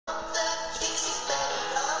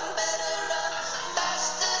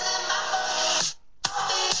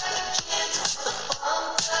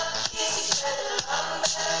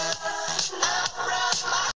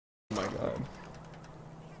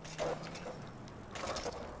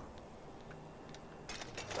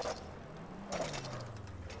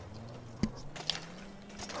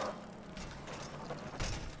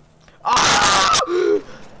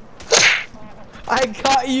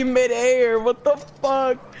you mid-air. What the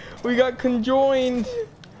fuck? We got conjoined.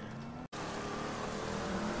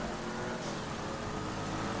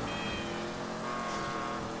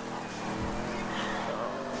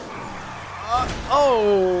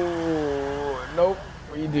 Oh, nope.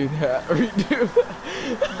 Redo that. Redo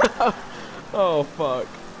that. Oh, fuck.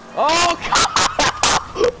 Oh, God.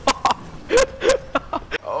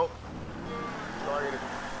 Oh. Sorry.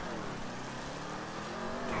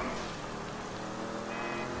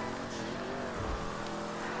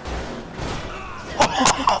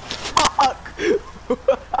 Oh, fuck.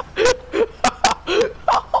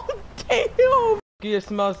 Oh, damn.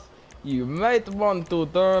 Christmas. You might want to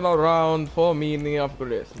turn around for meaning of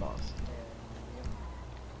Christmas.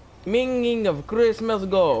 Meaning of Christmas,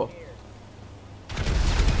 go.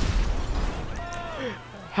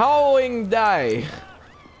 Howling die.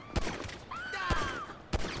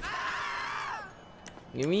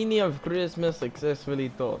 The meaning of Christmas successfully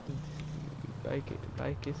taught.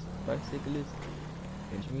 Bicyclist.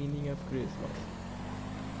 And meaning of Christmas.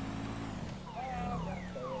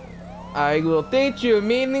 I will teach you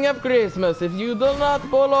meaning of Christmas if you do not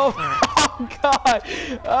follow. Oh God!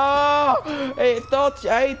 Oh,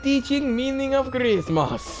 I teaching meaning of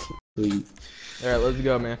Christmas. Sweet. All right, let's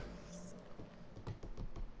go, man.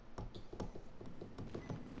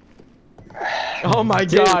 Oh my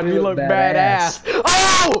God, we look badass.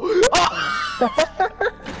 Oh!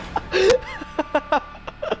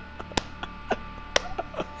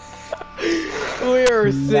 We are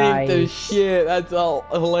synced as shit. That's all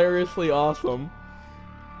hilariously awesome.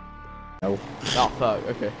 No. Oh fuck,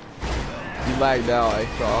 okay. You lagged out, I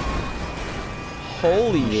saw.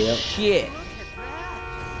 Holy shit.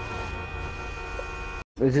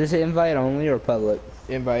 Is this invite only or public?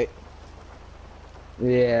 Invite.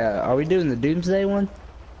 Yeah, are we doing the Doomsday one?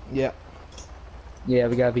 Yeah. Yeah,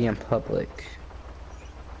 we gotta be in public.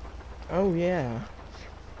 Oh yeah.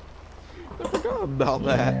 I forgot about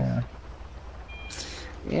that.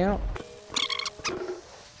 Yeah.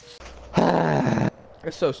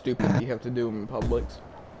 It's so stupid you have to do them in Publix.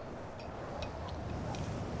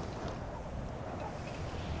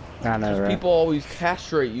 I know, right? People always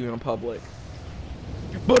castrate you in public.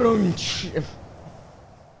 But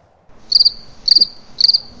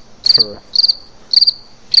True.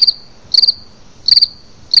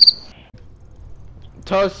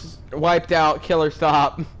 Toast wiped out, killer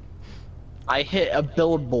stop. I hit a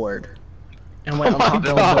billboard and went on my top of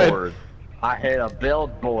God. a billboard. I hit a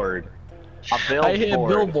billboard. A billboard. I hit a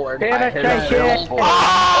billboard. I hit a billboard.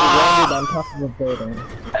 Landed on top of a building.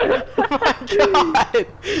 Oh my God!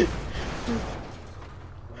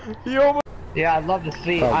 You almost... Yeah, I'd love to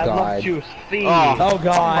see. Oh, I'd God. love to see. Oh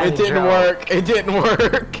God! It didn't work. It didn't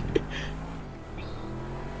work.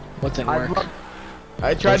 What didn't work?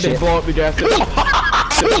 I tried to blow up the gas station.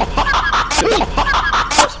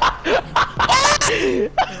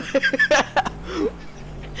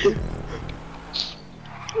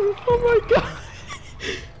 Oh my God!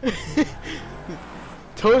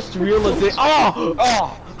 Toast realization. Oh!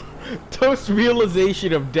 Oh! Toast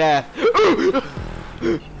realization of death.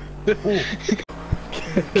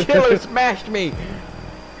 Killer smashed me.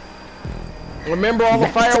 Remember all the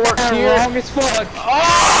fireworks here? Wrong as fuck.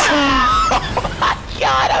 Oh my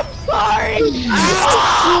God! I'm sorry.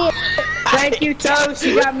 Oh, thank you, Toast.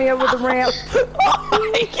 You got me over the ramp.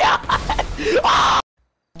 Oh my God! Oh.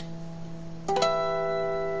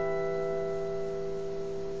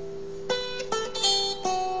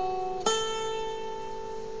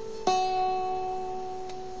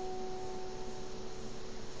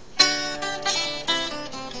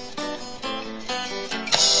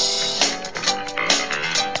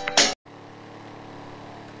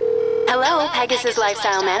 Hello, Pegasus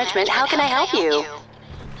Lifestyle Management. How can I help you?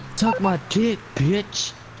 Suck my dick,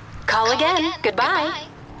 bitch. Call again. Goodbye.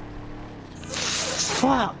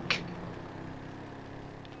 Fuck.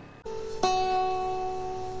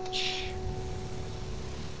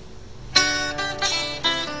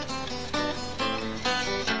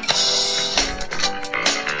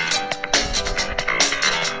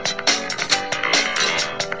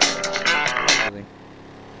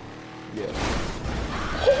 Yeah.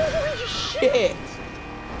 Holy shit!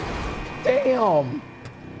 Damn!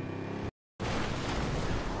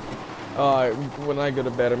 When I go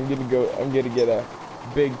to bed, I'm gonna get a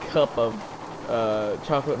big cup of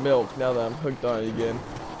chocolate milk now that I'm hooked on it again.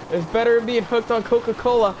 It's better than being hooked on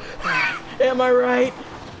Coca-Cola. Am I right?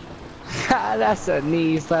 That's a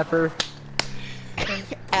knee slapper.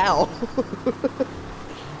 Ow!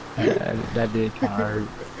 That did kind of hurt.